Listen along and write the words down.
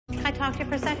I talk to you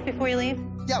for a sec before you leave?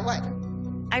 Yeah, what?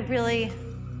 I really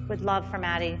would love for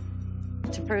Maddie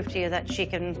to prove to you that she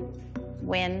can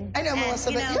win. I know,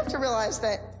 Melissa, but you have to realize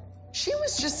that she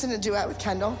was just in a duet with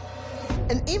Kendall.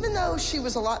 And even though she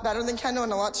was a lot better than Kendall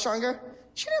and a lot stronger,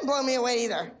 she didn't blow me away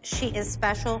either. She is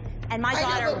special, and my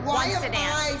daughter wants to dance.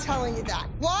 Why am I telling you that?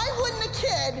 Why wouldn't a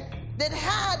kid that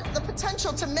had the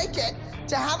potential to make it,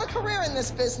 to have a career in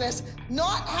this business,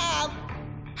 not have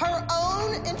her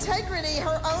own integrity,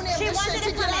 her own ambition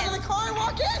to get out of the car and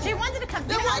walk in? She wanted to come.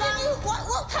 Then why didn't you,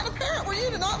 what kind of parent were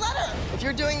you to not let her? If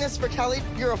you're doing this for Kelly,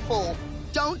 you're a fool.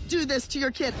 Don't do this to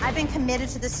your kid. I've been committed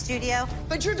to the studio.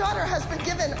 But your daughter has been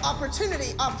given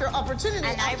opportunity after opportunity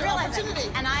after opportunity.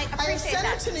 And I appreciate that. I have sent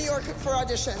her to New York for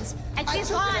auditions. And she's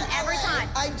gone every time.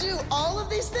 I do all of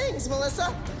these things,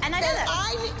 Melissa. And I know that.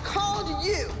 I called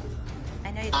you.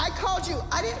 I know you did. I called you.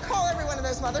 I didn't call every one of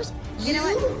those mothers. You know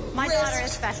what? My daughter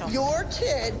is special. Your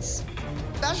kid's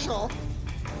special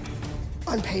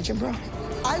on Paige and Brooke.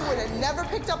 I would have never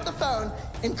picked up the phone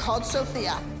and called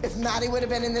Sophia if Maddie would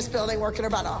have been in this building working her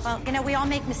butt off. Well, you know, we all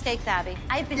make mistakes, Abby.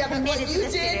 I've been committed to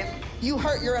this studio. You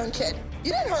hurt your own kid.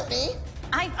 You didn't hurt me.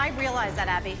 I realize that,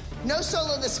 Abby. No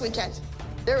solo this weekend.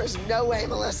 There is no way,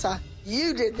 Melissa.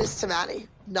 You did this to Maddie,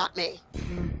 not me.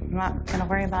 I'm not gonna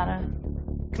worry about it.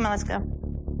 Come on, let's go.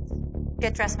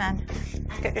 Get dressed, man.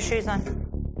 Get your shoes on.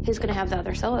 Who's gonna have the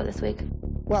other solo this week?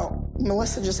 Well,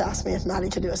 Melissa just asked me if Maddie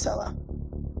could do a solo.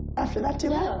 After that,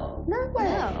 duet? No. No way.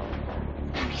 No.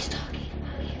 Maddie's talking.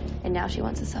 And now she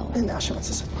wants a solo. And now she wants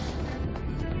a solo.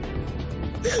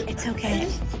 It's okay.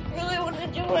 I really want to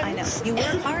do it. I know. You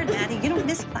work hard, Maddie. You don't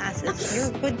miss classes. You're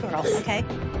a good girl, okay?